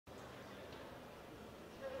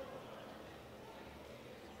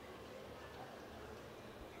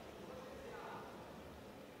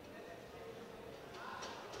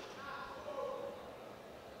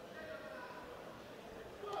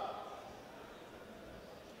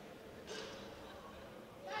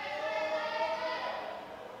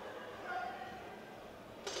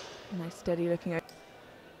Nice steady looking.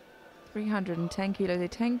 310 kilos, a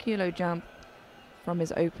 10-kilo jump from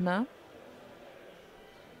his opener.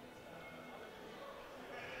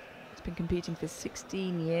 He's been competing for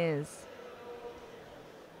 16 years.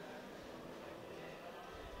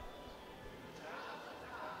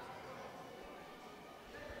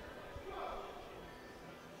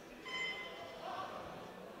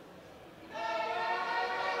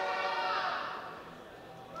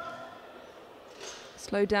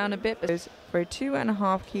 Slow down a bit, but goes for a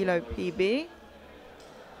 2.5 kilo PB.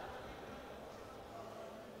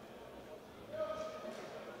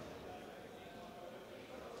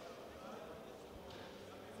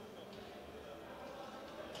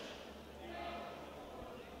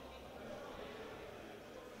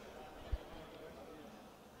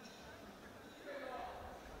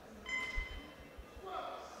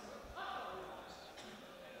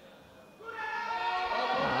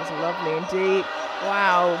 That's lovely indeed.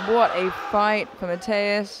 Wow, what a fight for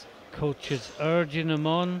Mateusz. Coach is urging him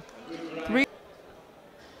on.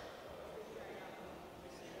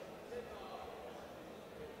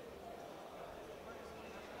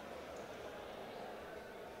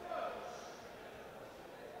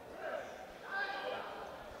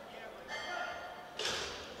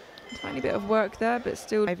 Tiny bit of work there, but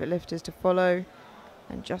still private lifters to follow,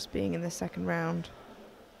 and just being in the second round.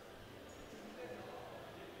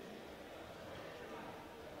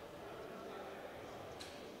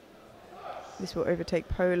 This will overtake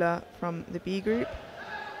Polar from the B group.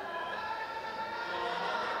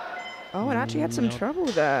 Oh, and actually had some trouble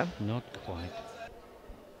there. Not quite.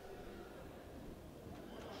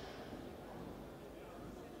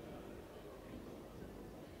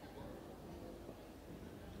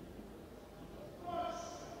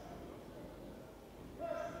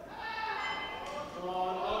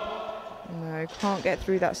 No, can't get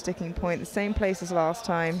through that sticking point. The same place as last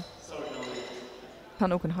time.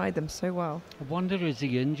 Tunnel can hide them so well. I wonder, is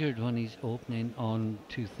he injured when he's opening on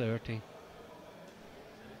 230?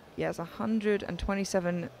 Yeah, it's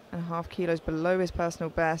 127.5 kilos below his personal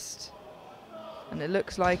best. And it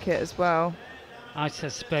looks like it as well. I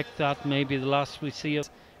suspect that may be the last we see of.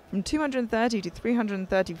 From 230 to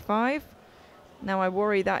 335. Now I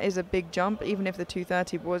worry that is a big jump, even if the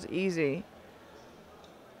 230 was easy.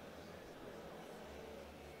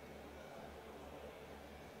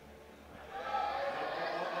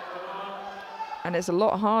 And it's a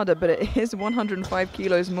lot harder, but it is 105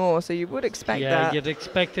 kilos more, so you would expect that. Yeah, you'd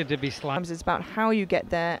expect it to be slight. It's about how you get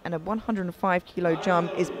there, and a 105 kilo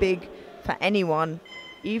jump is big for anyone,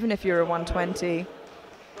 even if you're a 120.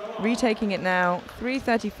 Retaking it now,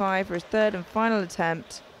 335 for his third and final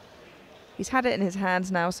attempt. He's had it in his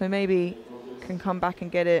hands now, so maybe can come back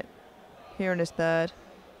and get it here in his third.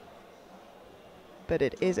 But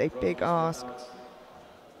it is a big ask,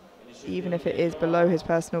 even if it is below his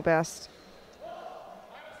personal best.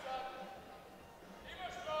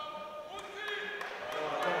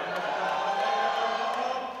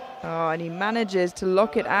 Oh, and he manages to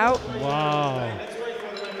lock it out. Wow.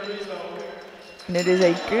 And it is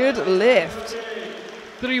a good lift.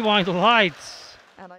 3 wide lights.